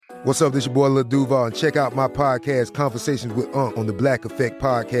What's up, this your boy Lil Duval, and check out my podcast, Conversations with Unc, on the Black Effect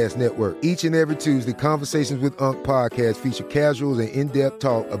Podcast Network. Each and every Tuesday, Conversations with Unc podcast feature casuals and in-depth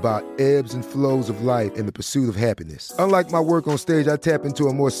talk about ebbs and flows of life and the pursuit of happiness. Unlike my work on stage, I tap into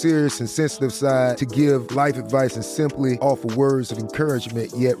a more serious and sensitive side to give life advice and simply offer words of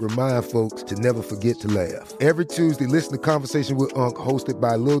encouragement, yet remind folks to never forget to laugh. Every Tuesday, listen to Conversations with Unc, hosted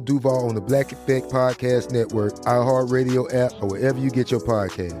by Lil Duval on the Black Effect Podcast Network, iHeartRadio app, or wherever you get your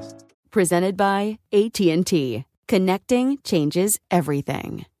podcasts. Presented by AT&T. Connecting changes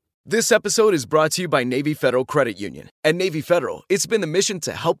everything. This episode is brought to you by Navy Federal Credit Union. At Navy Federal, it's been the mission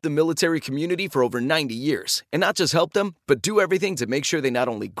to help the military community for over 90 years. And not just help them, but do everything to make sure they not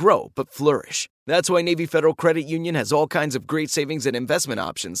only grow, but flourish. That's why Navy Federal Credit Union has all kinds of great savings and investment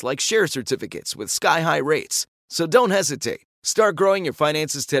options like share certificates with sky-high rates. So don't hesitate. Start growing your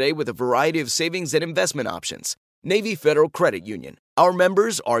finances today with a variety of savings and investment options. Navy Federal Credit Union. Our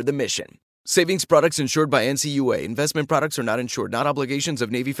members are the mission. Savings products insured by NCUA. Investment products are not insured, not obligations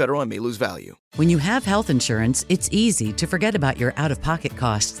of Navy Federal and may lose value. When you have health insurance, it's easy to forget about your out-of-pocket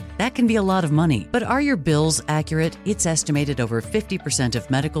costs. That can be a lot of money. But are your bills accurate? It's estimated over 50% of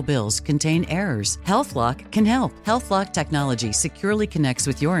medical bills contain errors. HealthLock can help. HealthLock technology securely connects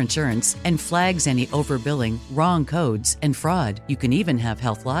with your insurance and flags any overbilling, wrong codes, and fraud. You can even have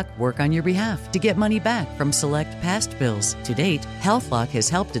HealthLock work on your behalf to get money back from select past bills. To date, HealthLock has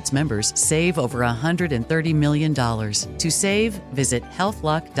helped its members save over $130 million. To save, visit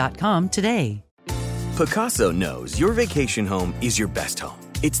healthlock.com today. Pacaso knows your vacation home is your best home.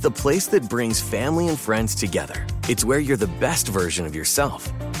 It's the place that brings family and friends together. It's where you're the best version of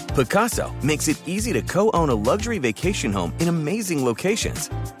yourself. Pacaso makes it easy to co-own a luxury vacation home in amazing locations.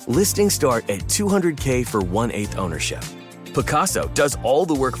 Listings start at $200K for 1/8 ownership. Pacaso does all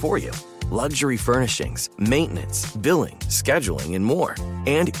the work for you. Luxury furnishings, maintenance, billing, scheduling, and more.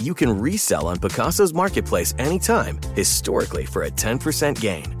 And you can resell on Pacaso's marketplace anytime, historically for a 10%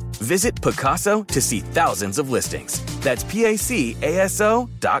 gain. Visit Pacaso to see thousands of listings. That's PACASO.com.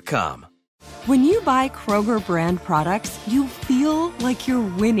 When you buy Kroger brand products, you feel like you're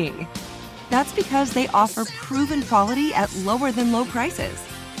winning. That's because they offer proven quality at lower than low prices.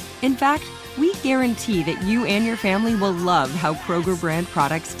 In fact, we guarantee that you and your family will love how Kroger brand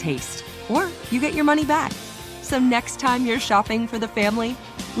products taste. Or you get your money back. So next time you're shopping for the family,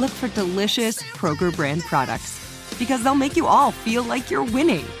 look for delicious Kroger brand products. Because they'll make you all feel like you're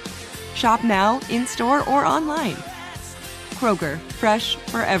winning. Shop now, in-store, or online. Kroger, fresh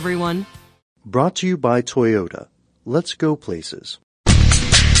for everyone. Brought to you by Toyota. Let's go places.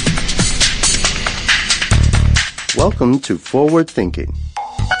 Welcome to Forward Thinking.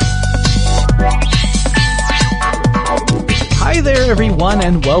 Hi there, everyone,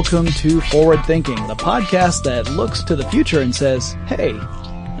 and welcome to Forward Thinking, the podcast that looks to the future and says, hey,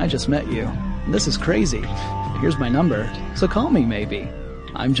 I just met you. This is crazy. Here's my number, so call me maybe.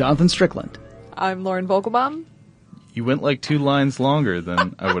 I'm Jonathan Strickland. I'm Lauren Vogelbaum. You went like 2 lines longer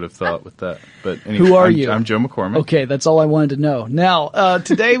than I would have thought with that. But anyway, who are you? I'm Joe McCormick. Okay, that's all I wanted to know. Now,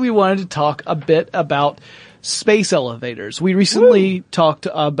 today we wanted to talk a bit about space elevators. We recently talked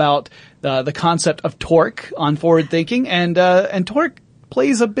about the concept of torque on Forward Thinking, and torque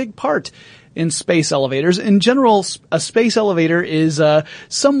plays a big part in space elevators. In general, a space elevator is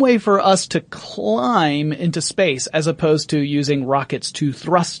some way for us to climb into space as opposed to using rockets to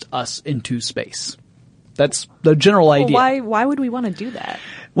thrust us into space. That's the general idea. Why would we want to do that?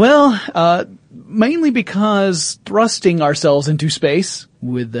 Well, mainly because thrusting ourselves into space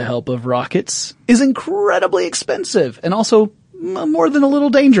with the help of rockets is incredibly expensive and also more than a little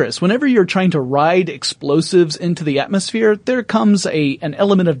dangerous. Whenever you're trying to ride explosives into the atmosphere, there comes an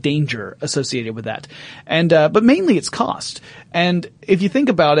element of danger associated with that. And, but mainly it's cost. And if you think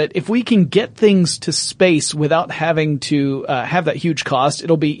about it, if we can get things to space without having to, have that huge cost,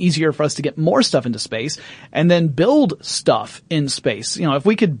 it'll be easier for us to get more stuff into space and then build stuff in space. You know, if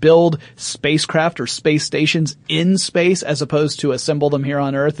we could build spacecraft or space stations in space as opposed to assemble them here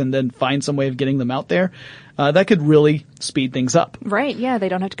on Earth and then find some way of getting them out there, that could really speed things up. Right, yeah, they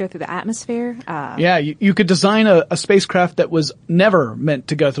don't have to go through the atmosphere. Yeah, you could design a spacecraft that was never meant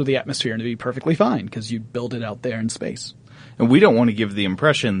to go through the atmosphere and it'd be perfectly fine because you build it out there in space. And we don't want to give the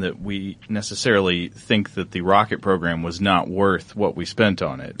impression that we necessarily think that the rocket program was not worth what we spent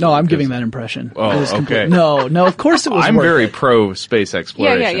on it. No, I'm giving that impression. Oh, okay. No, of course it was I'm worth very it. pro space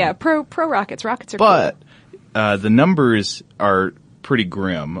exploration. Yeah. Pro rockets. Rockets are but, cool. The numbers are pretty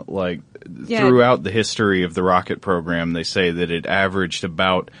grim. Like, throughout the history of the rocket program, they say that it averaged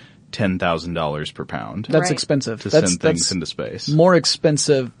about $10,000 per pound. That's expensive. To send things into space. More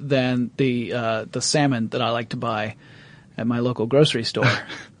expensive than the salmon that I like to buy at my local grocery store.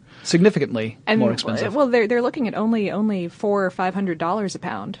 significantly more expensive. Well, they're looking at only $400 or $500 a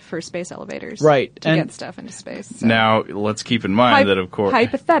pound for space elevators, right? To get stuff into space. So. Now, let's keep in mind that, of course,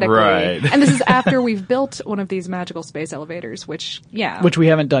 hypothetically, right? And this is after we've built one of these magical space elevators, which we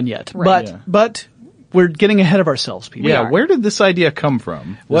haven't done yet, right. but we're getting ahead of ourselves, people. Yeah, where did this idea come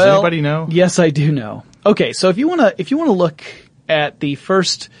from? Does anybody know? Yes, I do know. Okay, so if you want to look at the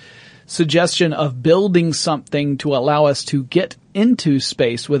first suggestion of building something to allow us to get into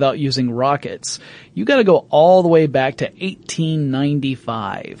space without using rockets, you got to go all the way back to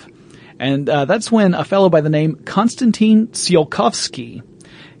 1895. And that's when a fellow by the name Konstantin Tsiolkovsky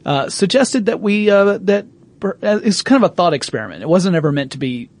suggested that it's kind of a thought experiment. It wasn't ever meant to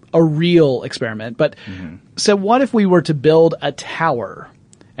be a real experiment, but said, what if we were to build a tower,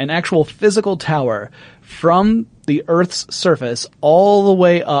 an actual physical tower from the Earth's surface all the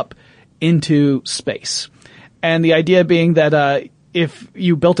way up into space? And the idea being that if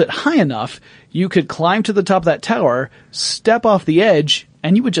you built it high enough, you could climb to the top of that tower, step off the edge,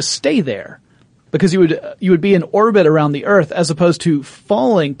 and you would just stay there. Because you would be in orbit around the Earth as opposed to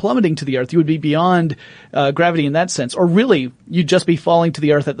plummeting to the Earth. You would be beyond gravity in that sense. Or really, you'd just be falling to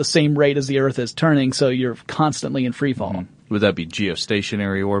the Earth at the same rate as the Earth is turning, so you're constantly in free fall. Would that be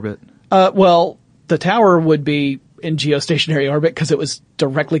geostationary orbit? Well, the tower would be in geostationary orbit because it was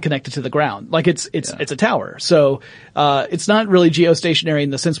directly connected to the ground. Like it's a tower. So, it's not really geostationary in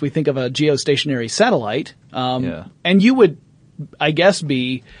the sense we think of a geostationary satellite. And you would, I guess,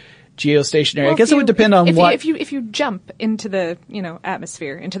 be geostationary. Well, I guess it would depend on what. If you jump into the,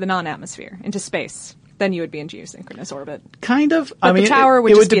 atmosphere, into the non-atmosphere, into space, then you would be in geosynchronous orbit. Kind of. But the tower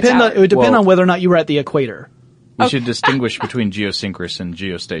would just be a tower. It would depend on whether or not you were at the equator. We should distinguish between geosynchronous and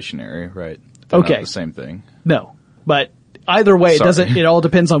geostationary, right? They're not the same thing. No. But either way, it all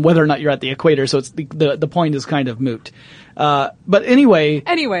depends on whether or not you're at the equator, so it's the point is kind of moot. But anyway,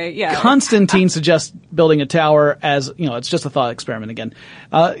 yeah. Konstantin suggests building a tower as, it's just a thought experiment again.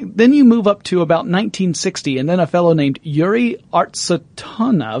 Then you move up to about 1960, and then a fellow named Yuri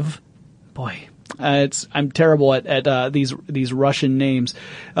Artsatonov, boy, I'm terrible at these Russian names,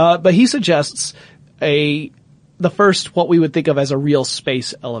 but he suggests the first, what we would think of as a real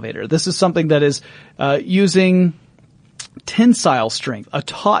space elevator. This is something that is using tensile strength, a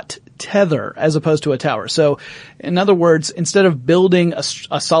taut tether, as opposed to a tower. So, in other words, instead of building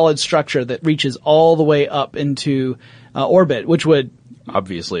a solid structure that reaches all the way up into orbit, which would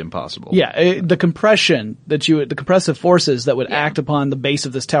obviously impossible. Yeah, the compression the compressive forces that would act upon the base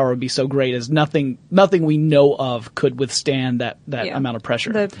of this tower would be so great as nothing we know of could withstand that amount of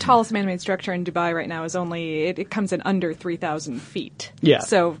pressure. The tallest man-made structure in Dubai right now is it comes in under 3,000 feet. Yeah.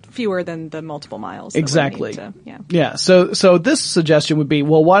 So fewer than the multiple miles. Exactly. So this suggestion would be,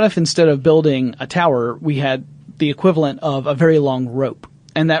 well, what if instead of building a tower, we had the equivalent of a very long rope,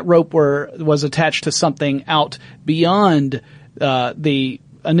 and that rope was attached to something out beyond the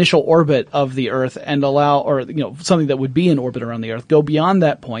initial orbit of the Earth and something that would be in orbit around the Earth, go beyond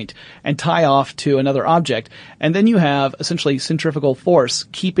that point and tie off to another object. And then you have essentially centrifugal force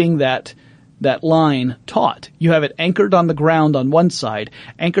keeping that line taut. You have it anchored on the ground on one side,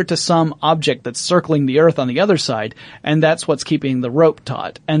 anchored to some object that's circling the Earth on the other side, and that's what's keeping the rope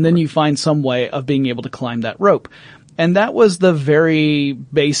taut. And then you find some way of being able to climb that rope. And that was the very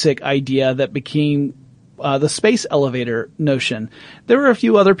basic idea that became the space elevator notion. There were a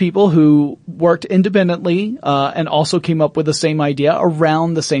few other people who worked independently and also came up with the same idea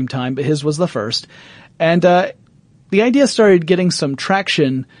around the same time, but his was the first. And the idea started getting some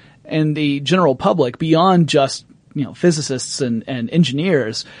traction in the general public beyond just physicists and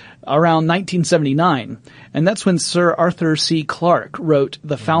engineers around 1979. And that's when Sir Arthur C. Clarke wrote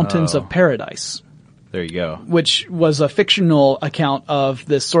The Fountains of Paradise. There you go. Which was a fictional account of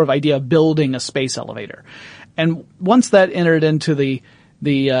this sort of idea of building a space elevator. And once that entered into the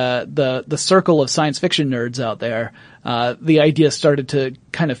circle of science fiction nerds out there, the idea started to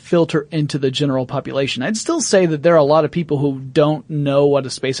kind of filter into the general population. I'd still say that there are a lot of people who don't know what a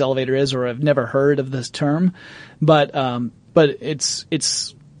space elevator is or have never heard of this term, but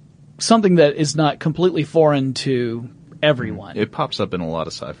it's something that is not completely foreign to everyone. It pops up in a lot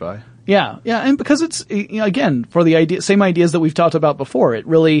of sci-fi. Yeah, and because it's, again, for the same ideas that we've talked about before, it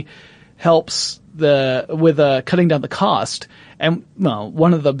really helps with cutting down the cost. And,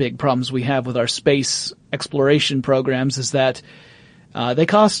 one of the big problems we have with our space exploration programs is that they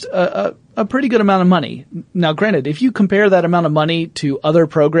cost a pretty good amount of money. Now, granted, if you compare that amount of money to other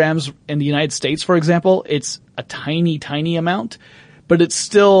programs in the United States, for example, it's a tiny, tiny amount, but it's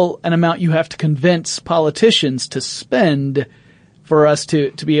still an amount you have to convince politicians to spend for us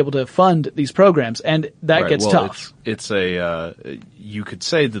to be able to fund these programs, and that gets tough. It's you could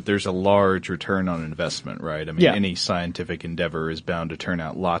say that there's a large return on investment, right? I mean, any scientific endeavor is bound to turn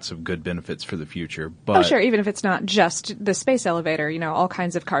out lots of good benefits for the future. But sure, even if it's not just the space elevator, all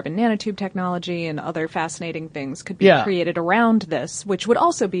kinds of carbon nanotube technology and other fascinating things could be created around this, which would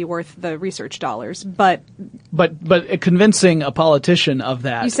also be worth the research dollars. But convincing a politician of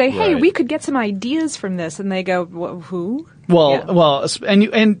that, you say, hey, we could get some ideas from this, and they go, who? Well,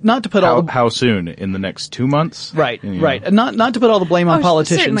 and not to put how soon? In the next 2 months? Right, right. And not to put all the blame on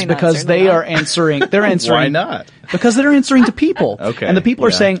politicians because they are answering. They're answering. Why not? Because they're answering to people. Okay. And the people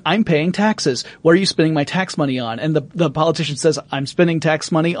are saying, I'm paying taxes. What are you spending my tax money on? And the politician says, I'm spending tax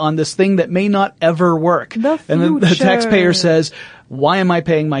money on this thing that may not ever work. And then the taxpayer says, why am I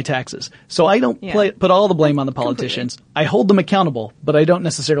paying my taxes? So I don't put all the blame on the politicians. Completely. I hold them accountable, but I don't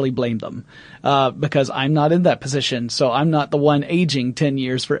necessarily blame them because I'm not in that position. So I'm not the one aging 10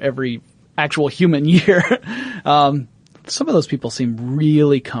 years for every actual human year. Some of those people seem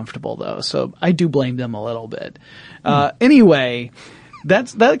really comfortable, though, so I do blame them a little bit. Anyway,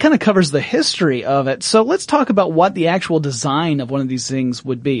 that kind of covers the history of it. So let's talk about what the actual design of one of these things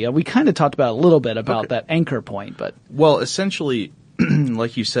would be. We kind of talked about a little bit about that anchor point, but essentially,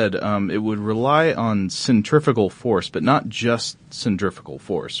 like you said, it would rely on centrifugal force, but not just centrifugal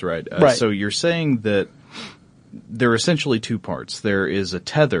force, right? Right. So you're saying that there are essentially two parts. There is a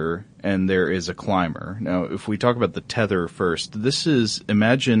tether and there is a climber. Now, if we talk about the tether first,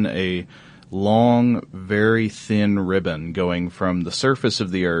 imagine a long, very thin ribbon going from the surface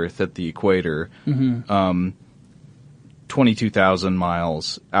of the Earth at the equator, 22,000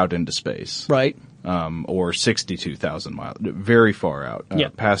 miles out into space. Right. Or 62,000 miles, very far out,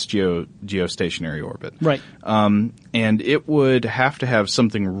 past geostationary orbit. Right. And it would have to have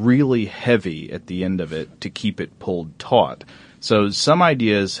something really heavy at the end of it to keep it pulled taut. So some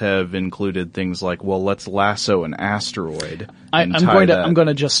ideas have included things like, well, let's lasso an asteroid. I'm going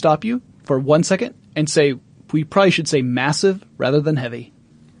to just stop you for 1 second and say we probably should say massive rather than heavy.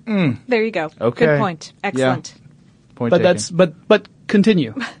 There you go. Okay. Good point. Excellent. Yeah. Point taken. But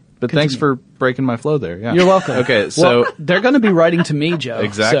continue. But thanks for breaking my flow there. Yeah. You're welcome. Okay, so they're going to be writing to me, Joe.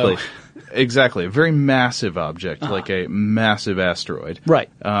 Exactly. So. Exactly. A very massive object, like a massive asteroid.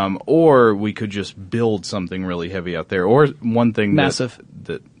 Right. Or we could just build something really heavy out there. Or one thing massive.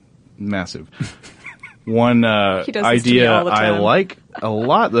 Massive. One idea I like a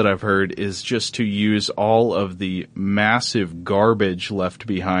lot that I've heard is just to use all of the massive garbage left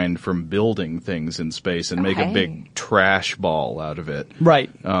behind from building things in space and make a big trash ball out of it. Right.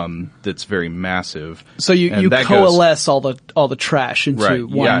 That's very massive. So you coalesce all the trash into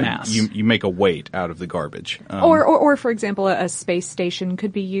one mass. You make a weight out of the garbage. Or for example, a space station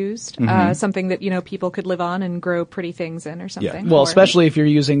could be used. Something that people could live on and grow pretty things in or something. Yeah. Well, especially if you're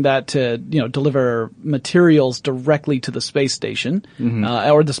using that to deliver materials directly to the space station.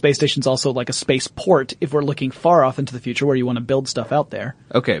 Or the space station's also like a space port if we're looking far off into the future where you want to build stuff out there.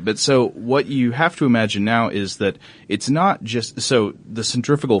 Okay, but so what you have to imagine now is that it's not just – so the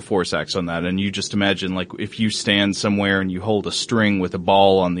centrifugal force acts on that, and you just imagine like if you stand somewhere and you hold a string with a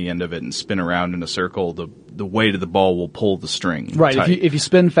ball on the end of it and spin around in a circle, the weight of the ball will pull the string. Right, tight. if you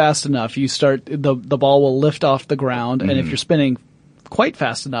spin fast enough, the ball will lift off the ground, and if you're spinning – quite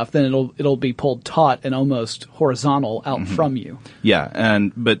fast enough, then it'll be pulled taut and almost horizontal out from you. Yeah,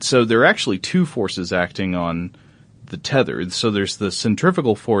 but so there are actually two forces acting on the tether. So there's the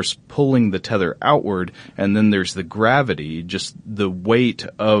centrifugal force pulling the tether outward, and then there's the gravity, just the weight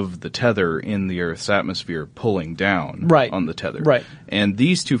of the tether in the Earth's atmosphere pulling down on the tether. Right. And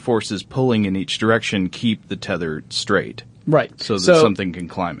these two forces pulling in each direction keep the tether straight. Right. So that something can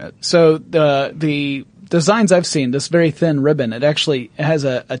climb it. So the designs I've seen, this very thin ribbon, it actually has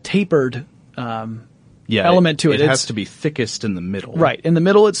a tapered element to it. It has to be thickest in the middle. Right. In the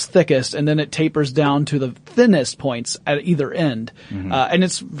middle it's thickest, and then it tapers down to the thinnest points at either end. And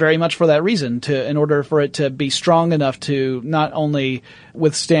it's very much for that reason, in order for it to be strong enough to not only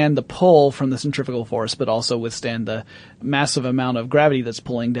withstand the pull from the centrifugal force, but also withstand the massive amount of gravity that's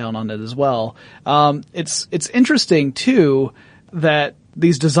pulling down on it as well. It's interesting, too, that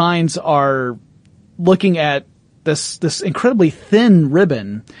these designs are looking at this incredibly thin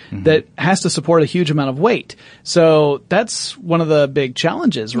ribbon that has to support a huge amount of weight. So that's one of the big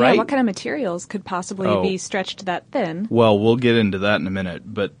challenges, right? Yeah, what kind of materials could possibly be stretched that thin? Well, we'll get into that in a minute,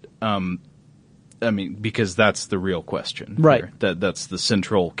 but because that's the real question. Right. Here. That's the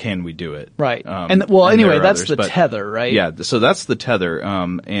central, can we do it? Right. Anyway, that's the tether, right? Yeah, so that's the tether.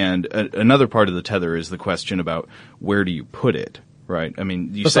 And another part of the tether is the question about where do you put it? Right. I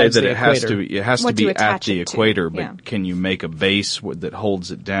mean, you Besides say that the it has equator. to be What do you at attach the it to? equator, but Yeah. can you make a base that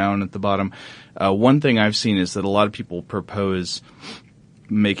holds it down at the bottom? One thing I've seen is that a lot of people propose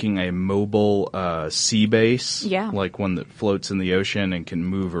making a mobile sea base, like one that floats in the ocean and can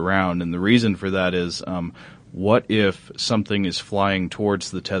move around. And the reason for that is, what if something is flying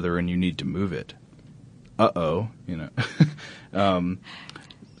towards the tether and you need to move it?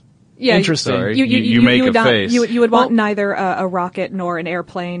 Yeah, interesting. Sorry. You make a face. You would want neither a rocket nor an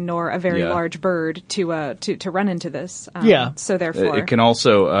airplane nor a very large bird to run into this. So therefore, it can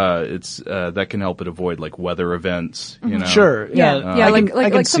also that can help it avoid like weather events. You know, Sure. I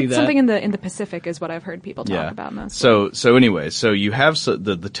can see that. Something in the Pacific is what I've heard people talk about mostly. So anyway, so you have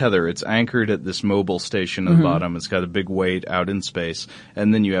the tether. It's anchored at this mobile station at the bottom. It's got a big weight out in space,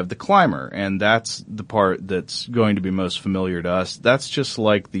 and then you have the climber, and that's the part that's going to be most familiar to us. That's just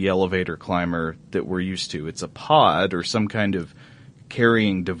like the elevator climber that we're used to. It's a pod or some kind of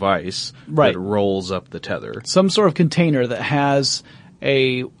carrying device that rolls up the tether. Some sort of container that has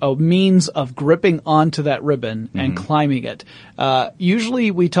a means of gripping onto that ribbon and climbing it.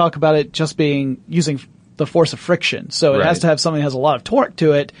 Usually we talk about it just using the force of friction. So it has to have something that has a lot of torque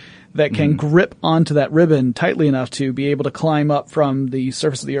to it that can grip onto that ribbon tightly enough to be able to climb up from the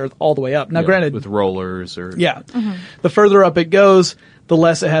surface of the earth all the way up. Now granted, with rollers or the further up it goes, the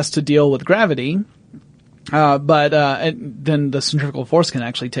less it has to deal with gravity. But then the centrifugal force can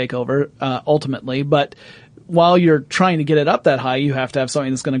actually take over, ultimately. But while you're trying to get it up that high, you have to have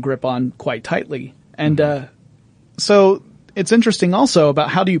something that's going to grip on quite tightly. And, so it's interesting also about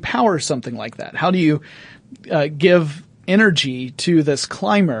how do you power something like that? How do you, give energy to this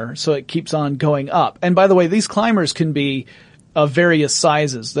climber so it keeps on going up? And by the way, these climbers can be of various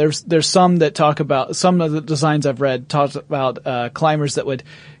sizes. There's some that talk about, some of the designs I've read talk about, climbers that would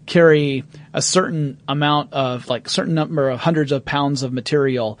carry a certain amount of, like, certain number of hundreds of pounds of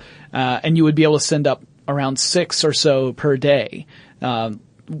material, and you would be able to send up around 6 or so per day.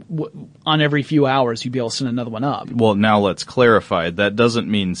 On every few hours, you'd be able to send another one up. Well, now let's clarify. That doesn't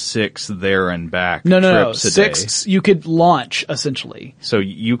mean 6 there and back No. trips a 6 day. you could launch, essentially. So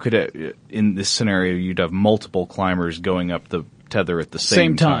you could, in this scenario, you'd have multiple climbers going up the tether at the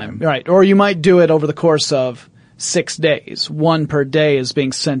same time. Right. Or you might do it over the course of 6 days. 1 per day is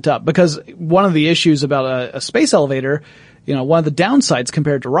being sent up. Because one of the issues about a space elevator, one of the downsides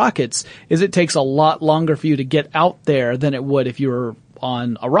compared to rockets is it takes a lot longer for you to get out there than it would if you were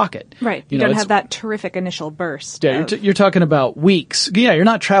on a rocket. Right. You don't have that terrific initial burst. Yeah, you're talking about weeks. Yeah, you're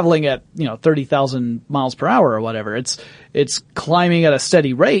not traveling at, 30,000 miles per hour or whatever. It's climbing at a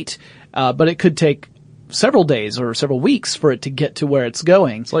steady rate, but it could take several days or several weeks for it to get to where it's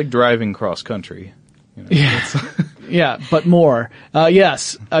going. It's like driving cross country. Yeah, but more.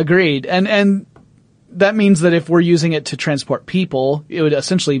 Yes, agreed. And that means that if we're using it to transport people, it would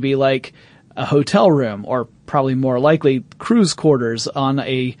essentially be like a hotel room, or probably more likely cruise quarters on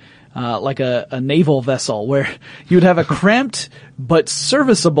a naval vessel, where you would have a cramped but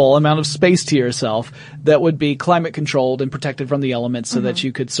serviceable amount of space to yourself that would be climate controlled and protected from the elements so that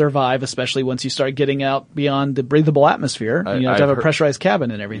you could survive, especially once you start getting out beyond the breathable atmosphere. You have to have a pressurized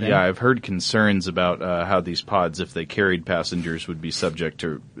cabin and everything. Yeah, I've heard concerns about how these pods, if they carried passengers, would be subject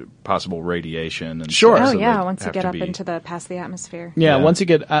to possible radiation. And sure. stuff, Oh, yeah, once you get up past the atmosphere. Yeah, once you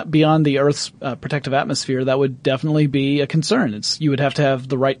get beyond the Earth's protective atmosphere, that would definitely be a concern. You would have to have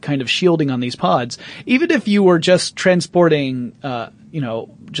the right kind of shielding on these pods. Even if you were just transporting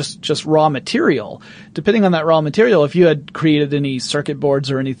just raw material. Depending on that raw material, if you had created any circuit boards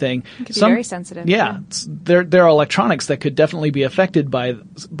or anything, it could be very sensitive. Yeah, there are electronics that could definitely be affected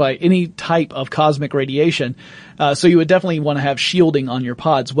by any type of cosmic radiation. So you would definitely want to have shielding on your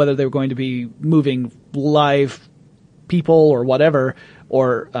pods, whether they're going to be moving live people or whatever,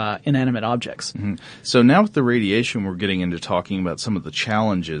 or inanimate objects. Mm-hmm. So now with the radiation, we're getting into talking about some of the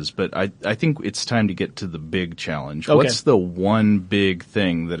challenges, but I think it's time to get to the big challenge. Okay. What's the one big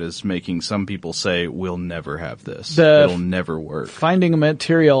thing that is making some people say, we'll never have this? It'll never work. Finding a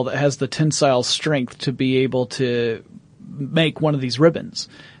material that has the tensile strength to be able to make one of these ribbons.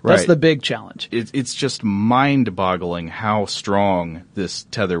 That's the big challenge. It's just mind-boggling how strong this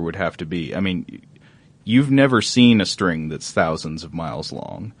tether would have to be. I mean, you've never seen a string that's thousands of miles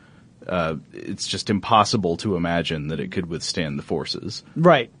long. It's just impossible to imagine that it could withstand the forces.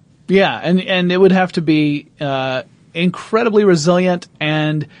 Right. Yeah, and it would have to be incredibly resilient,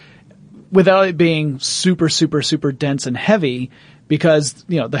 and without it being super, super, super dense and heavy, because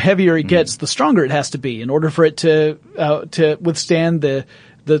the heavier it gets, the stronger it has to be in order for it to withstand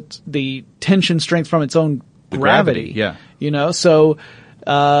the tension strength from its own gravity. Yeah. So.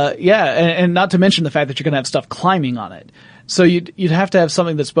 And not to mention the fact that you're going to have stuff climbing on it. So you'd have to have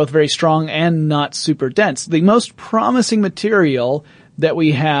something that's both very strong and not super dense. The most promising material that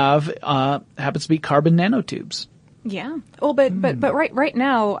we have happens to be carbon nanotubes. Yeah. Well, but right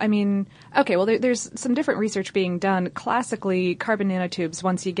now, I mean, okay, well, there's some different research being done. Classically, carbon nanotubes,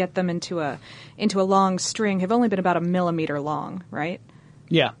 once you get them into a long string, have only been about 1 millimeter long, right?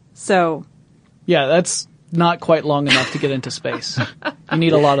 Yeah. So. Yeah, that's not quite long enough to get into space. You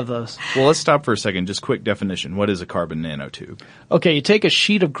need a lot of those. Well, let's stop for a second. Just quick definition. What is a carbon nanotube? Okay, you take a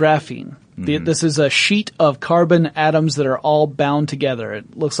sheet of graphene. This is a sheet of carbon atoms that are all bound together.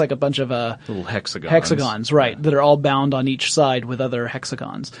 It looks like a bunch of little hexagons. Hexagons, right, that are all bound on each side with other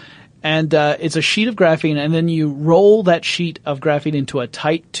hexagons. And it's a sheet of graphene, and then you roll that sheet of graphene into a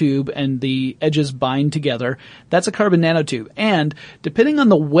tight tube, and the edges bind together. That's a carbon nanotube. And depending on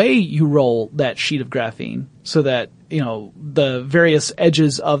the way you roll that sheet of graphene, so that the various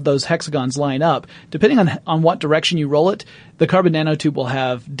edges of those hexagons line up, depending on what direction you roll it, the carbon nanotube will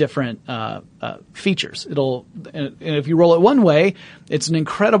have different features. And if you roll it one way, it's an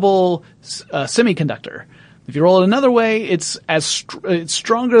incredible semiconductor. If you roll it another way, it's it's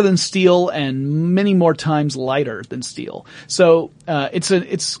stronger than steel and many more times lighter than steel. So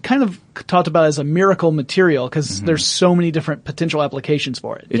it's kind of talked about as a miracle material because there's so many different potential applications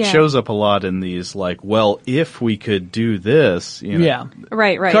for it. It shows up a lot in these if we could do this, Yeah.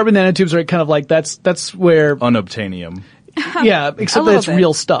 Right. Carbon nanotubes are kind of like that's where unobtainium. Yeah, except that it's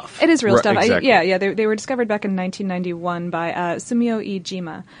real stuff. It is real stuff. Exactly. They were discovered back in 1991 by Sumio E.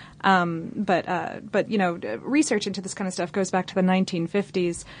 Jima. But research into this kind of stuff goes back to the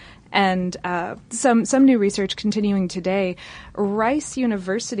 1950s, and some new research continuing today. Rice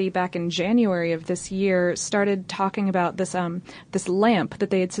University back in January of this year started talking about this lamp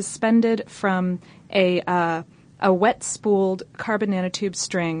that they had suspended from a wet spooled carbon nanotube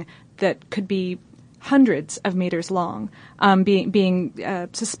string that could be hundreds of meters long, being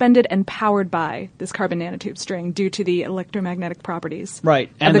suspended and powered by this carbon nanotube string due to the electromagnetic properties,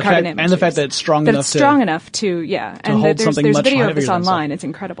 right? And the fact that it's strong enough to hold something there's much video of this heavier than online. that. It's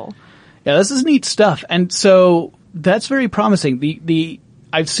incredible. Yeah, this is neat stuff, and so that's very promising.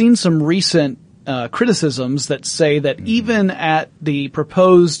 I've seen some recent criticisms that say that even at the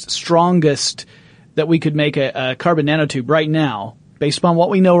proposed strongest that we could make a carbon nanotube right now, based upon what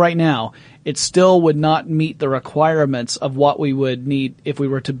we know right now, it still would not meet the requirements of what we would need if we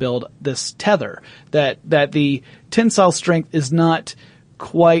were to build this tether. That the tensile strength is not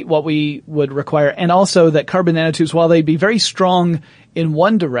quite what we would require, and also that carbon nanotubes, while they'd be very strong in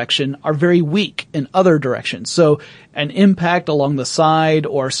one direction, are very weak in other directions. So an impact along the side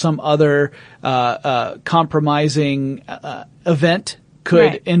or some other compromising event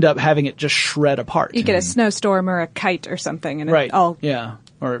could end up having it just shred apart. You get a snowstorm or a kite or something, and it all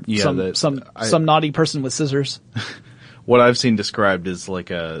or some naughty person with scissors. What I've seen described is like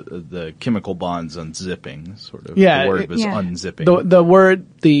the chemical bonds unzipping, sort of. Yeah, the word was unzipping.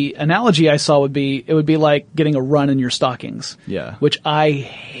 The analogy I saw would be like getting a run in your stockings. Yeah. Which I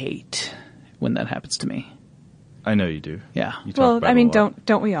hate when that happens to me. I know you do. Yeah. You talk about it a lot.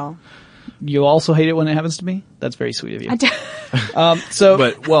 Don't we all? You also hate it when it happens to me? That's very sweet of you. I do.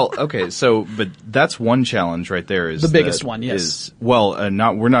 But that's one challenge right there. Is the biggest one? Yes. We're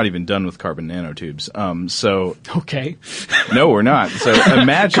not even done with carbon nanotubes. Okay. No, we're not. So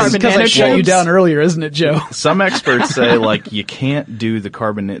imagine because I shut you down earlier, isn't it, Joe? Some experts say you can't do the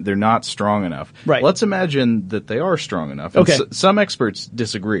carbon. They're not strong enough. Right. Let's imagine that they are strong enough. Okay. And some experts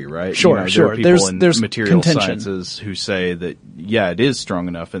disagree. Right. Sure. There are people there's in material contention. sciences who say that it is strong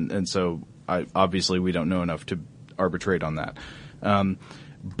enough, and so obviously we don't know enough to arbitrate on that.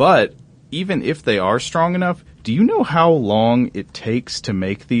 But even if they are strong enough, do you know how long it takes to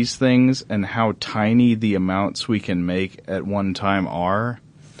make these things and how tiny the amounts we can make at one time are?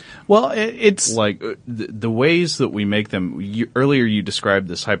 Well, it's like the ways that we make them. Earlier you described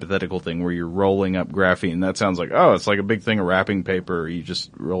this hypothetical thing where you're rolling up graphene. That sounds like, it's like a big thing of wrapping paper. You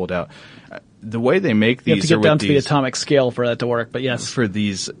just roll it out. The way they make these, you have to get down to the atomic scale for that to work, but yes. For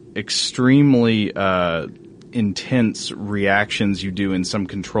these extremely intense reactions you do in some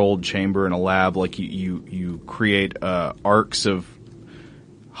controlled chamber in a lab, like you create arcs of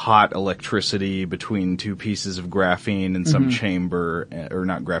hot electricity between two pieces of graphene in some chamber, or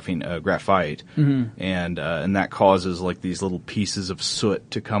not graphene, graphite, and that causes like these little pieces of soot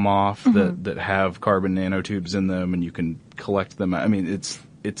to come off that have carbon nanotubes in them, and you can collect them. I mean,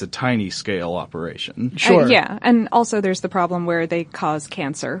 it's a tiny scale operation. Sure. Yeah, and also there's the problem where they cause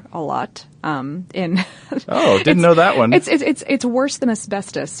cancer a lot. Didn't know that one. It's worse than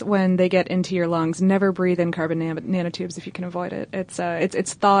asbestos when they get into your lungs. Never breathe in carbon nanotubes if you can avoid it.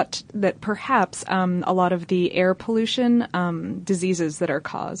 It's thought that perhaps a lot of the air pollution diseases that are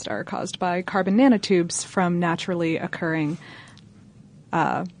caused by carbon nanotubes from naturally occurring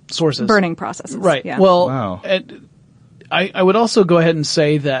sources, burning processes. Right. Yeah. Well, wow. I would also go ahead and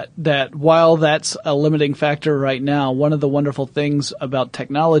say that while that's a limiting factor right now, one of the wonderful things about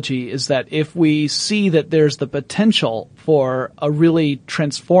technology is that if we see that there's the potential for a really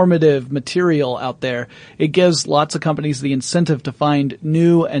transformative material out there, it gives lots of companies the incentive to find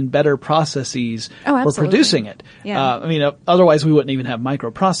new and better processes for producing it. Yeah. Otherwise we wouldn't even have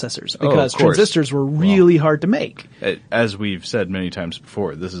microprocessors because transistors were really hard to make. As we've said many times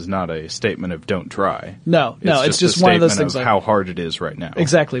before, this is not a statement of don't try. No, it's just a one of those statement things. Of how hard it is right now.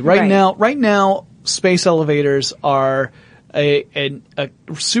 Exactly. Right now, space elevators are a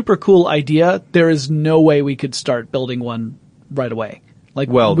super cool idea. There is no way we could start building one right away.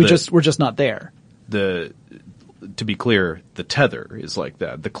 We're just not there. To be clear, the tether is like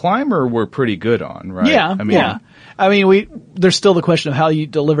that. The climber we're pretty good on, right? Yeah. There's still the question of how you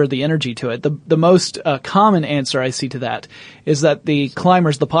deliver the energy to it. The most common answer I see to that is that the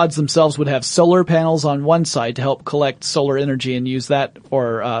climbers, the pods themselves, would have solar panels on one side to help collect solar energy and use that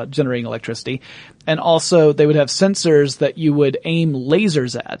for generating electricity. And also they would have sensors that you would aim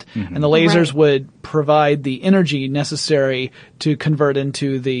lasers at. Mm-hmm. And the lasers would provide the energy necessary to convert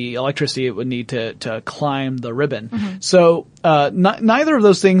into the electricity it would need to climb the ribbon. Mm-hmm. So neither of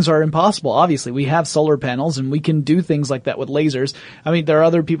those things are impossible. Obviously, we have solar panels and we can do things like that with lasers. There are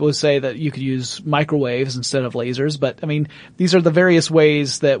other people who say that you could use microwaves instead of lasers, but these are the various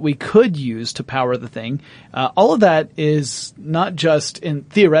ways that we could use to power the thing. All of that is not just in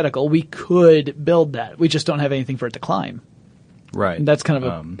theoretical. We could build that. We just don't have anything for it to climb. Right. And that's kind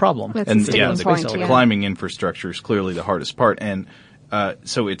of a problem. The climbing infrastructure is clearly the hardest part. And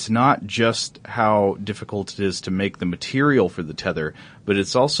so it's not just how difficult it is to make the material for the tether, but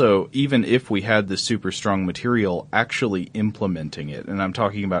it's also, even if we had this super strong material, actually implementing it. And I'm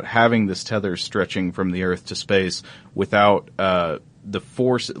talking about having this tether stretching from the Earth to space without the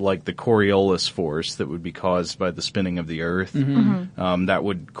force, like the Coriolis force that would be caused by the spinning of the Earth. Mm-hmm. That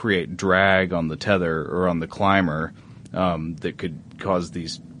would create drag on the tether or on the climber that could cause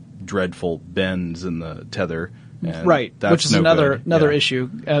these dreadful bends in the tether. Right, which is another issue.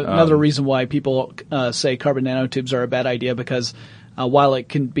 Another reason why people say carbon nanotubes are a bad idea, because while it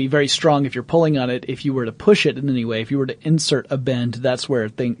can be very strong if you're pulling on it, if you were to push it in any way, if you were to insert a bend, that's where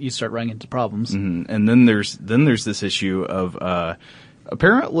you start running into problems. Mm-hmm. And then there's this issue of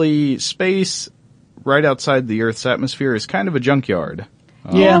apparently space right outside the Earth's atmosphere is kind of a junkyard.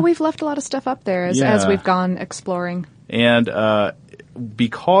 We've left a lot of stuff up there as we've gone exploring. And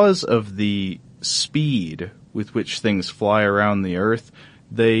because of the speed with which things fly around the Earth,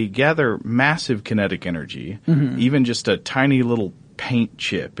 they gather massive kinetic energy. Mm-hmm. Even just a tiny little paint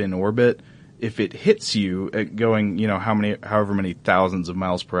chip in orbit, if it hits you at going, however many thousands of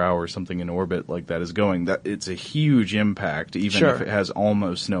miles per hour or something in orbit like that is going, that it's a huge impact, even if it has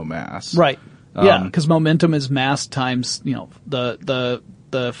almost no mass. Right. Because momentum is mass times, the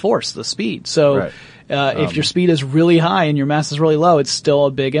force, the speed. So if your speed is really high and your mass is really low, it's still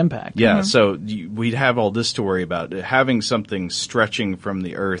a big impact. Yeah, mm-hmm. So we'd have all this to worry about. Having something stretching from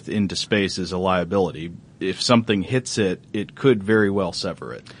the Earth into space is a liability. If something hits it, it could very well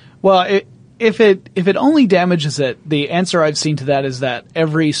sever it. Well, if it only damages it, the answer I've seen to that is that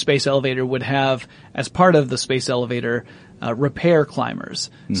every space elevator would have, as part of the space elevator, repair climbers.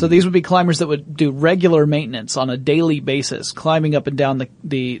 Mm-hmm. So these would be climbers that would do regular maintenance on a daily basis, climbing up and down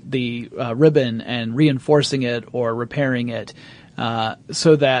the ribbon and reinforcing it or repairing it,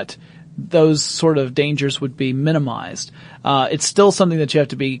 so that those sort of dangers would be minimized. It's still something that you have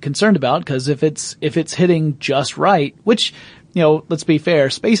to be concerned about, because if it's hitting just right, which, let's be fair,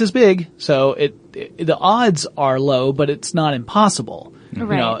 space is big, so the odds are low, but it's not impossible.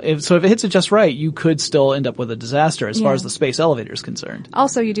 Right. If it hits it just right, you could still end up with a disaster as far as the space elevator is concerned.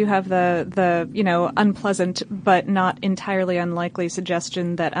 Also, you do have the unpleasant but not entirely unlikely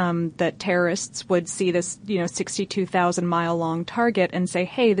suggestion that that terrorists would see this 62,000 mile long target and say,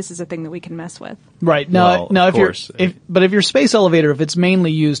 "Hey, this is a thing that we can mess with." Right. Now if your space elevator, if it's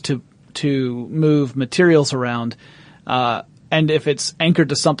mainly used to move materials around, and if it's anchored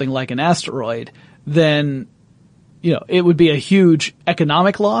to something like an asteroid, then it would be a huge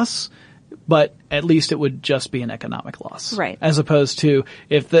economic loss, but at least it would just be an economic loss. Right. As opposed to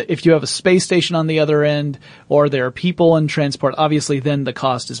if you have a space station on the other end, or there are people in transport, obviously then the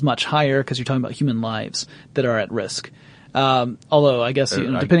cost is much higher because you're talking about human lives that are at risk. Although I guess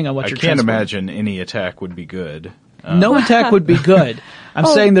depending on what you're transporting. I can't imagine any attack would be good. No attack would be good. I'm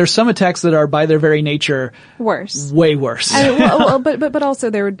saying there's some attacks that are by their very nature worse, way worse. But also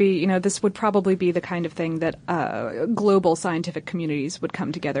there would be, this would probably be the kind of thing that global scientific communities would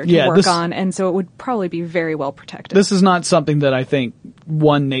come together to work on, and so it would probably be very well protected. This is not something that I think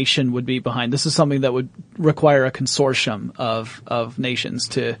one nation would be behind. This is something that would require a consortium of nations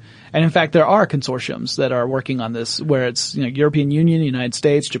to, and in fact there are consortiums that are working on this where it's European Union, United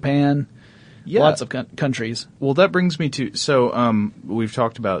States, Japan. Yeah. Lots of countries. Well, that brings me to, so we've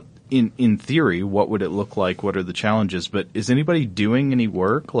talked about, in theory, what would it look like, what are the challenges, but is anybody doing any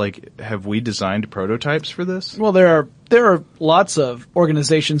work? Like, have we designed prototypes for this? Well, there are lots of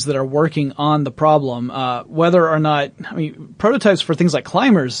organizations that are working on the problem, whether or not, prototypes for things like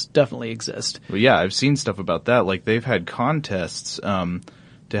climbers definitely exist. Well, yeah, I've seen stuff about that. Like, they've had contests,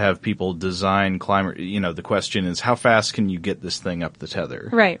 to have people design climber. The question is, how fast can you get this thing up the tether?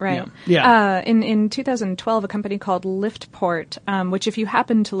 Right. Yeah. In 2012, a company called Liftport, which if you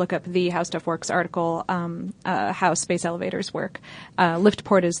happen to look up the How Stuff Works article, how space elevators work,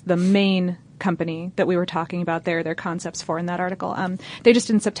 Liftport is the main company that we were talking about their concepts for in that article. They just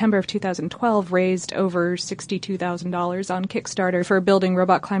in September of 2012 raised over $62,000 on Kickstarter for building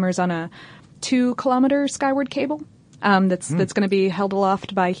robot climbers on a 2-kilometer skyward cable. That's going to be held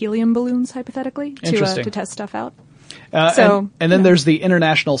aloft by helium balloons, hypothetically, to test stuff out. And then there's the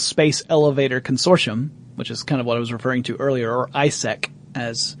International Space Elevator Consortium, which is kind of what I was referring to earlier, or ISEC,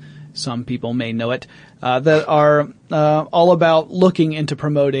 as some people may know it, that are all about looking into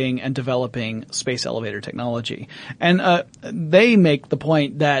promoting and developing space elevator technology. And they make the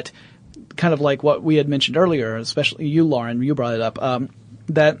point that, kind of like what we had mentioned earlier, especially you, Lauren, you brought it up,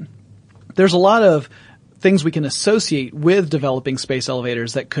 that there's a lot of things we can associate with developing space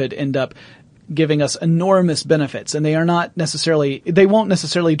elevators that could end up giving us enormous benefits. And they won't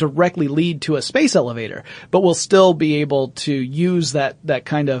necessarily directly lead to a space elevator, but we'll still be able to use that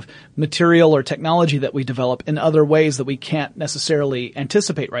kind of material or technology that we develop in other ways that we can't necessarily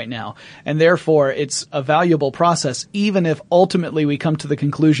anticipate right now. And therefore, it's a valuable process, even if ultimately we come to the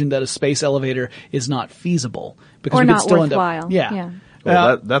conclusion that a space elevator is not feasible. Because or we not could still worthwhile. End up, yeah.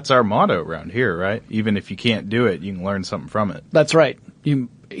 Well, that's our motto around here, right? Even if you can't do it, you can learn something from it. That's right.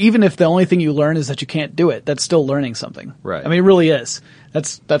 Even if the only thing you learn is that you can't do it, that's still learning something. Right. It really is.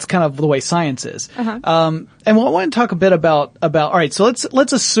 That's kind of the way science is. Uh-huh. And I want to talk a bit about, all right, so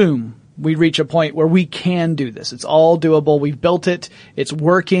let's assume we reach a point where we can do this. It's all doable. We've built it. It's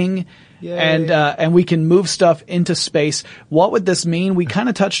working. Yay. And we can move stuff into space. What would this mean? We kind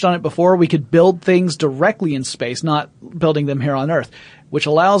of touched on it before. We could build things directly in space, not building them here on Earth, which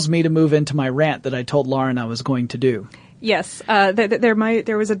allows me to move into my rant that I told Lauren I was going to do. Yes,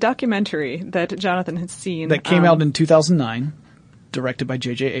 there was a documentary that Jonathan had seen that came out in 2009, directed by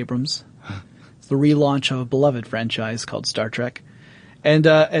J.J. Abrams. It's the relaunch of a beloved franchise called Star Trek,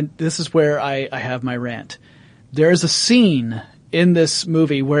 and this is where I have my rant. There is a scene in this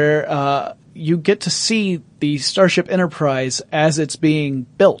movie where you get to see the Starship Enterprise as it's being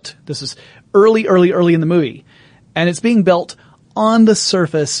built. This is early in the movie, and it's being built on the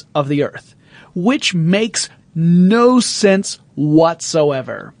surface of the Earth, which makes no sense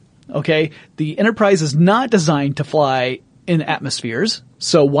whatsoever. Okay? The Enterprise is not designed to fly in atmospheres,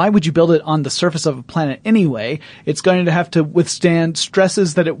 so why would you build it on the surface of a planet anyway? It's going to have to withstand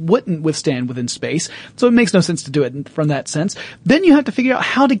stresses that it wouldn't withstand within space, so it makes no sense to do it from that sense. Then you have to figure out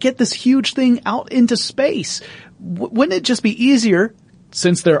how to get this huge thing out into space. Wouldn't it just be easier,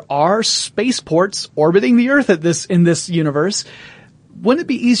 since there are spaceports orbiting the Earth in this universe, wouldn't it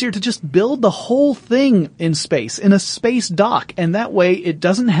be easier to just build the whole thing in space, in a space dock? And that way it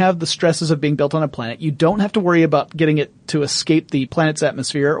doesn't have the stresses of being built on a planet. You don't have to worry about getting it to escape the planet's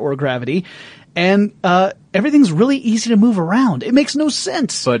atmosphere or gravity. And everything's really easy to move around. It makes no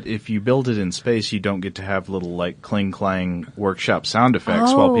sense. But if you build it in space, you don't get to have little, like, cling-clang workshop sound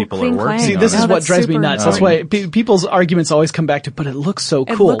effects while people are working. See, this is what drives me nuts. That's why people's arguments always come back to, but it looks so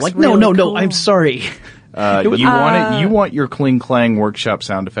cool. Like, no, cool. I'm sorry. You want your cling-clang workshop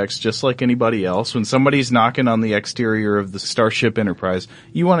sound effects just like anybody else. When somebody's knocking on the exterior of the Starship Enterprise,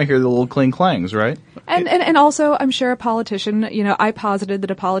 you want to hear the little cling-clangs, right? And also, I'm sure a politician, I posited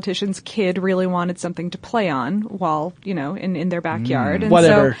that a politician's kid really wanted something to play on while, in their backyard. And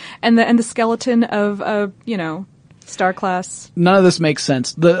whatever. So, and the skeleton of Star Class. None of this makes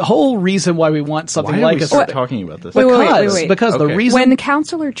sense. The whole reason why we want something Why like are we a start talking about this? Wait. Because the Okay. reason When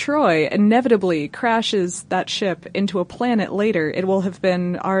Counselor Troy inevitably crashes that ship into a planet later, it will have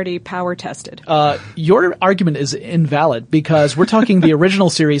been already power tested. your argument is invalid because we're talking the original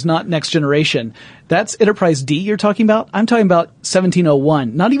series, not Next Generation. That's Enterprise D you're talking about. I'm talking about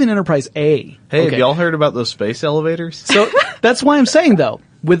 1701, not even Enterprise A. Hey, have Okay. y'all heard about those space elevators? So that's why I'm saying, though,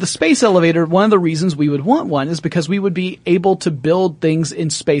 with the space elevator, one of the reasons we would want one is because we would be able to build things in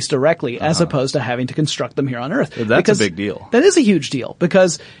space directly as opposed to having to construct them here on Earth. That's Because a big deal. That is a huge deal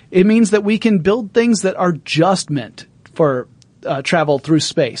because it means that we can build things that are just meant for travel through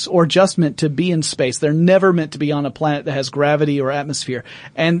space or just meant to be in space. They're never meant to be on a planet that has gravity or atmosphere.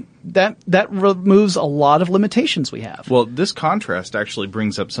 And that removes a lot of limitations we have. Well, this contrast actually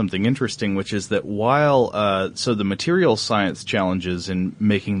brings up something interesting, which is that while so the material science challenges in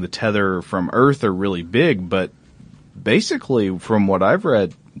making the tether from Earth are really big, but basically, from what I've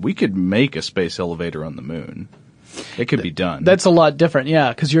read, we could make a space elevator on the moon. It could be done. That's a lot different, yeah,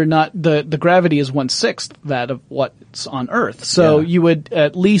 because you're not the gravity is 1/6 that of what's on Earth, so Yeah. you would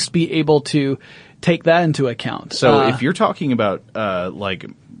at least be able to take that into account. So if you're talking about like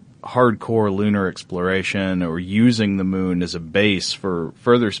hardcore lunar exploration or using the moon as a base for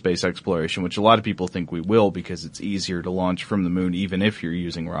further space exploration, which a lot of people think we will because it's easier to launch from the moon even if you're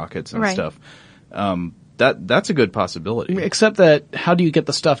using rockets and Right. stuff. That's a good possibility. except that, how do you get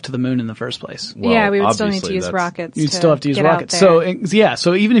the stuff to the moon in the first place? Well, yeah, we would still need to obviously use that's- rockets. You'd still have to use get out rockets. there.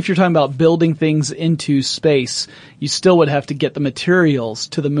 So even if you're talking about building things into space, you still would have to get the materials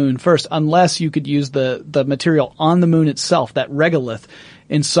to the moon first, unless you could use the material on the moon itself, that regolith,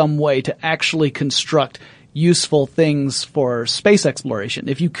 in some way to actually construct useful things for space exploration.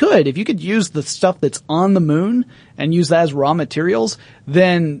 If you could use the stuff that's on the moon and use that as raw materials,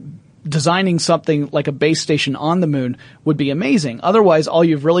 then designing something like a base station on the moon would be amazing. Otherwise, all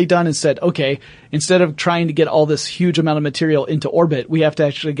you've really done is said, okay, instead of trying to get all this huge amount of material into orbit, we have to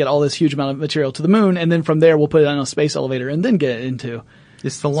actually get all this huge amount of material to the moon, and then from there we'll put it on a space elevator and then get it into...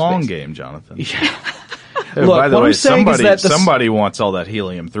 It's the long game, Jonathan. Look, by the what way, I'm saying is that somebody wants all that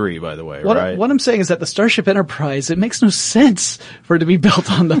helium-3, by the way, right? What I'm saying is that the Starship Enterprise, it makes no sense for it to be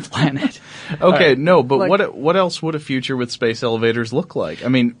built on the planet. Okay, no, but Like- what else would a future with space elevators look like? I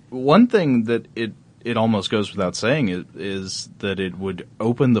mean, one thing that it almost goes without saying is that it would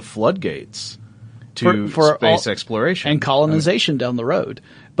open the floodgates to For space all- exploration and colonization down the road.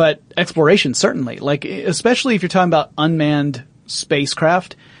 But exploration, certainly. Like, especially if you're talking about unmanned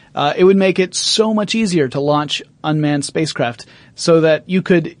spacecraft, it would make it so much easier to launch unmanned spacecraft so that you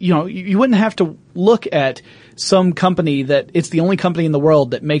could, you wouldn't have to look at some company that it's the only company in the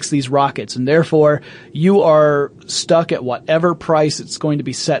world that makes these rockets, and therefore you are stuck at whatever price it's going to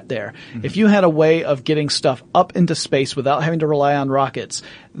be set there. Mm-hmm. If you had a way of getting stuff up into space without having to rely on rockets,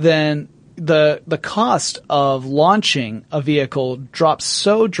 then the cost of launching a vehicle drops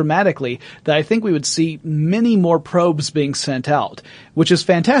so dramatically that I think we would see many more probes being sent out, which is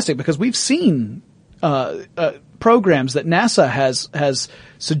fantastic because we've seen programs that NASA has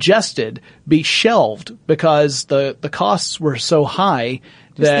suggested be shelved because the costs were so high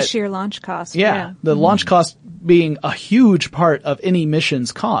Just that the sheer launch cost. yeah, the launch cost being a huge part of any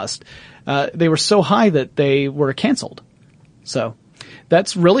mission's cost, they were so high that they were canceled. So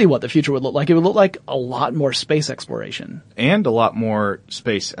that's really what the future would look like. It would look like a lot more space exploration. and a lot more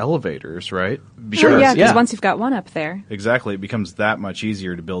space elevators, right? Sure, yeah, because yeah. once you've got one up there. Exactly. It becomes that much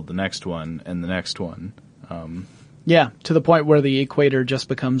easier to build the next one and the next one. Yeah, to the point where the equator just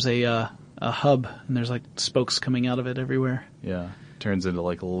becomes a hub, and there's like spokes coming out of it everywhere. Yeah. Turns into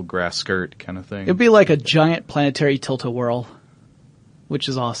like a little grass skirt kind of thing. It'd be like a giant planetary tilt-a-whirl, which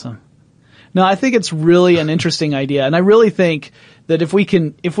is awesome. No, I think it's really an interesting idea, and I really think that if we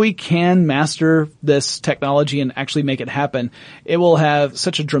can master this technology and actually make it happen, it will have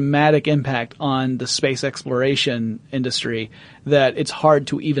such a dramatic impact on the space exploration industry that it's hard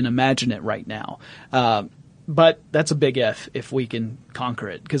to even imagine it right now. But that's a big if we can conquer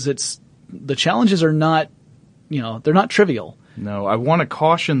it, because the challenges are not, they're not trivial. No, I want to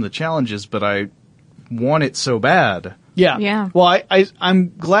caution the challenges, but I want it so bad. Yeah. Yeah. Well,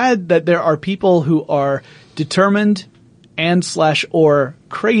 I'm glad that there are people who are determined or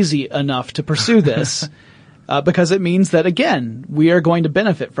crazy enough to pursue this, because it means that, again, we are going to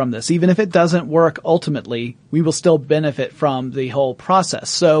benefit from this. Even if it doesn't work ultimately, we will still benefit from the whole process.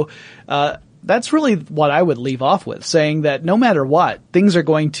 So, that's really what I would leave off with, saying that no matter what, things are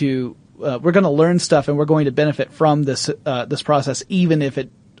going to, we're going to learn stuff and we're going to benefit from this process, even if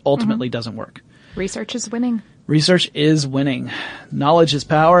it ultimately doesn't work. Research is winning. Research is winning. Knowledge is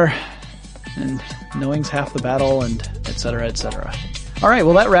power. and knowing's half the battle, and et cetera, et cetera. All right,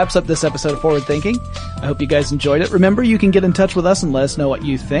 well, that wraps up this episode of Forward Thinking. I hope you guys enjoyed it. Remember, you can get in touch with us and let us know what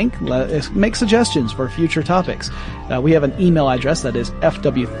you think. Make suggestions for future topics. We have an email address that is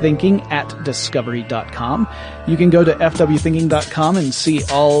fwthinking@discovery.com. You can go to fwthinking.com and see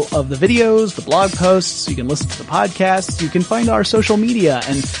all of the videos, the blog posts. You can listen to the podcasts. You can find our social media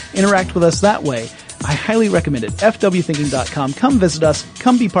and interact with us that way. I highly recommend it. fwthinking.com. Come visit us.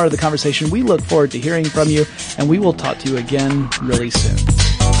 Come be part of the conversation. We look forward to hearing from you, and we will talk to you again really soon.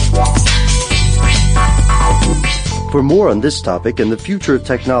 For more on this topic and the future of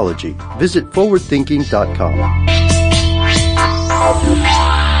technology, visit forwardthinking.com.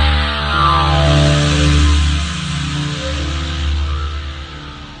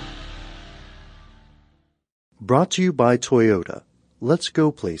 Brought to you by Toyota. Let's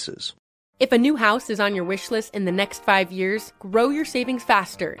go places. If a new house is on your wish list in the next 5 years, grow your savings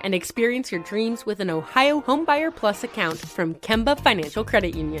faster and experience your dreams with an Ohio Homebuyer Plus account from Kemba Financial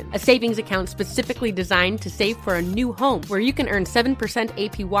Credit Union. A savings account specifically designed to save for a new home, where you can earn 7%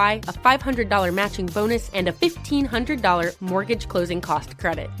 APY, a $500 matching bonus, and a $1,500 mortgage closing cost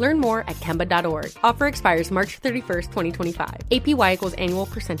credit. Learn more at Kemba.org. Offer expires March 31st, 2025. APY equals annual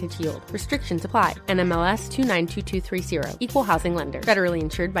percentage yield. Restrictions apply. NMLS 292230. Equal housing lender. Federally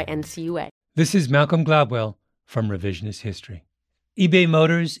insured by NCUA. This is Malcolm Gladwell from Revisionist History. eBay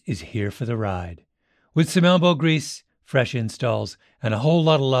Motors is here for the ride. With some elbow grease, fresh installs, and a whole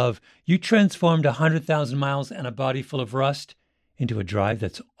lot of love, you transformed 100,000 miles and a body full of rust into a drive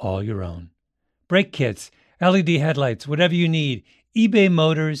that's all your own. Brake kits, LED headlights, whatever you need, eBay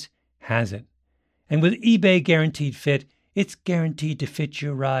Motors has it. And with eBay Guaranteed Fit, it's guaranteed to fit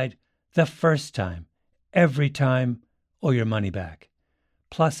your ride the first time, every time, or your money back.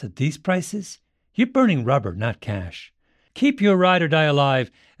 Plus, at these prices, you're burning rubber, not cash. Keep your ride or die alive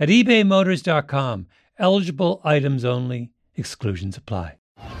at ebaymotors.com. Eligible items only. Exclusions apply.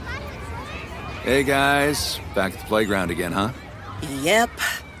 Hey, guys. Back at the playground again, huh? Yep.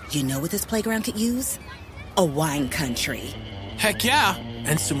 You know what this playground could use? A wine country. Heck yeah.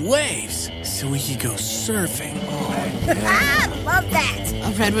 And some waves so we could go surfing. Oh, yeah. Ah, love that.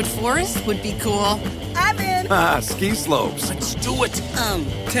 A redwood forest would be cool. I'm in. Ski slopes. Let's do it.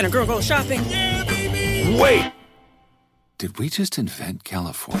 Can a girl go shopping? Yeah, baby. Wait. Did we just invent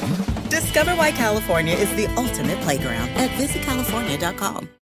California? Discover why California is the ultimate playground at visitcalifornia.com.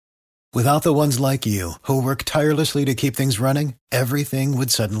 Without the ones like you, who work tirelessly to keep things running, everything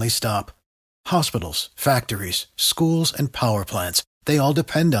would suddenly stop. Hospitals, factories, schools, and power plants, they all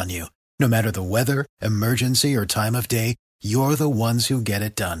depend on you. No matter the weather, emergency, or time of day, you're the ones who get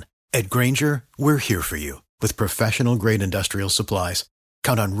it done. At Grainger, we're here for you with professional-grade industrial supplies.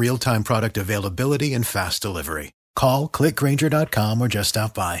 Count on real-time product availability and fast delivery. Call, clickgrainger.com, or just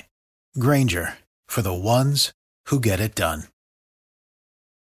stop by. Grainger, for the ones who get it done.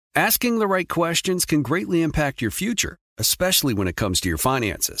 Asking the right questions can greatly impact your future, especially when it comes to your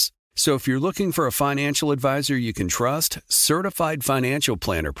finances. So if you're looking for a financial advisor you can trust, certified financial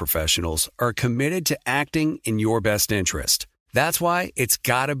planner professionals are committed to acting in your best interest. That's why it's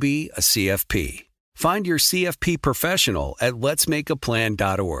got to be a CFP. Find your CFP professional at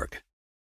letsmakeaplan.org.